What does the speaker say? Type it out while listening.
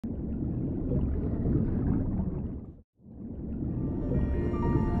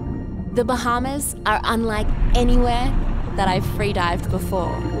The Bahamas are unlike anywhere that I've freedived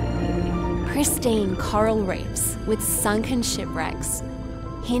before. Pristine coral reefs with sunken shipwrecks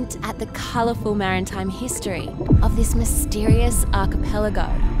hint at the colourful maritime history of this mysterious archipelago.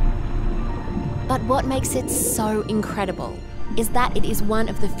 But what makes it so incredible is that it is one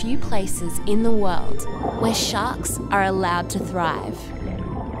of the few places in the world where sharks are allowed to thrive.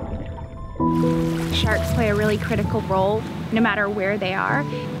 Sharks play a really critical role no matter where they are.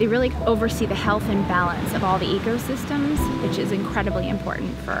 They really oversee the health and balance of all the ecosystems, which is incredibly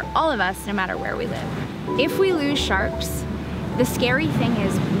important for all of us no matter where we live. If we lose sharks, the scary thing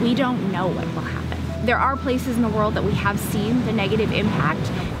is we don't know what will happen. There are places in the world that we have seen the negative impact.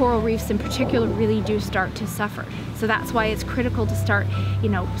 Coral reefs in particular really do start to suffer. So that's why it's critical to start,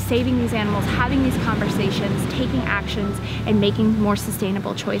 saving these animals, having these conversations, taking actions, and making more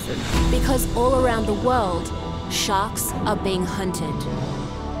sustainable choices. Because all around the world, sharks are being hunted.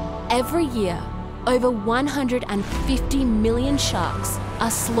 Every year, over 150 million sharks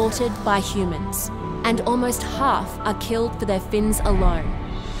are slaughtered by humans, and almost half are killed for their fins alone,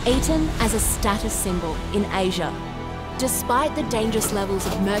 eaten as a status symbol in Asia. Despite the dangerous levels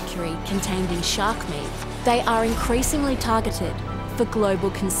of mercury contained in shark meat, they are increasingly targeted for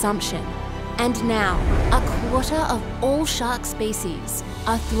global consumption. And now, a quarter of all shark species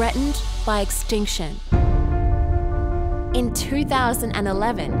are threatened by extinction. In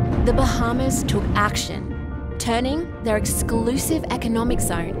 2011, the Bahamas took action, turning their exclusive economic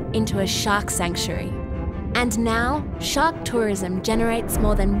zone into a shark sanctuary. And now, shark tourism generates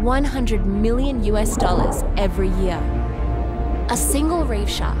more than $100 million every year. A single reef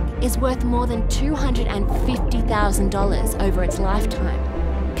shark is worth more than $250,000 over its lifetime,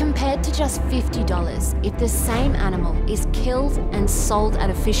 compared to just $50 if the same animal is killed and sold at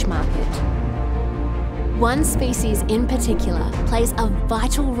a fish market. One species in particular plays a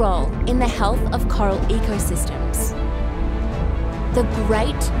vital role in the health of coral ecosystems: the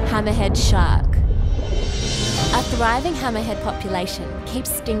great hammerhead shark. A thriving hammerhead population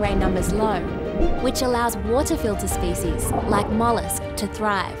keeps stingray numbers low, which allows water filter species like mollusk to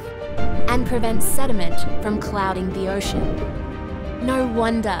thrive and prevents sediment from clouding the ocean. No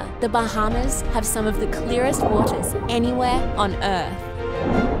wonder the Bahamas have some of the clearest waters anywhere on Earth.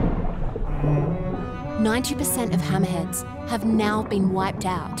 90% of hammerheads have now been wiped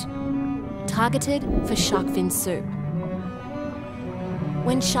out, targeted for shark fin soup.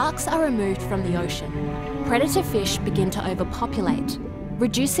 When sharks are removed from the ocean, predator fish begin to overpopulate,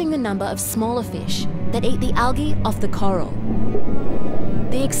 reducing the number of smaller fish that eat the algae off the coral.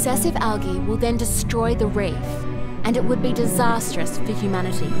 The excessive algae will then destroy the reef, and it would be disastrous for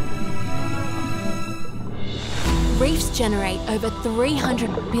humanity. Reefs generate over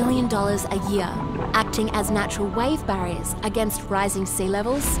 $300 billion a year, acting as natural wave barriers against rising sea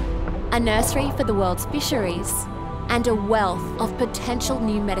levels, a nursery for the world's fisheries, and a wealth of potential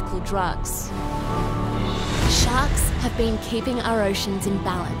new medical drugs. Sharks have been keeping our oceans in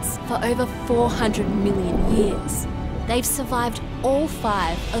balance for over 400 million years. They've survived all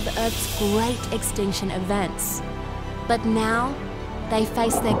 5 of Earth's great extinction events. But now, they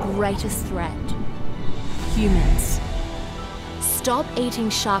face their greatest threat: humans. Stop eating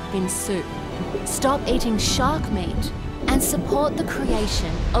shark fin soup, stop eating shark meat, and support the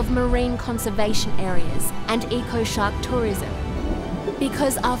creation of marine conservation areas and eco-shark tourism.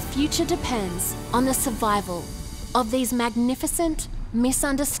 Because our future depends on the survival of these magnificent,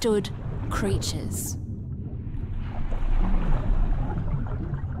 misunderstood creatures.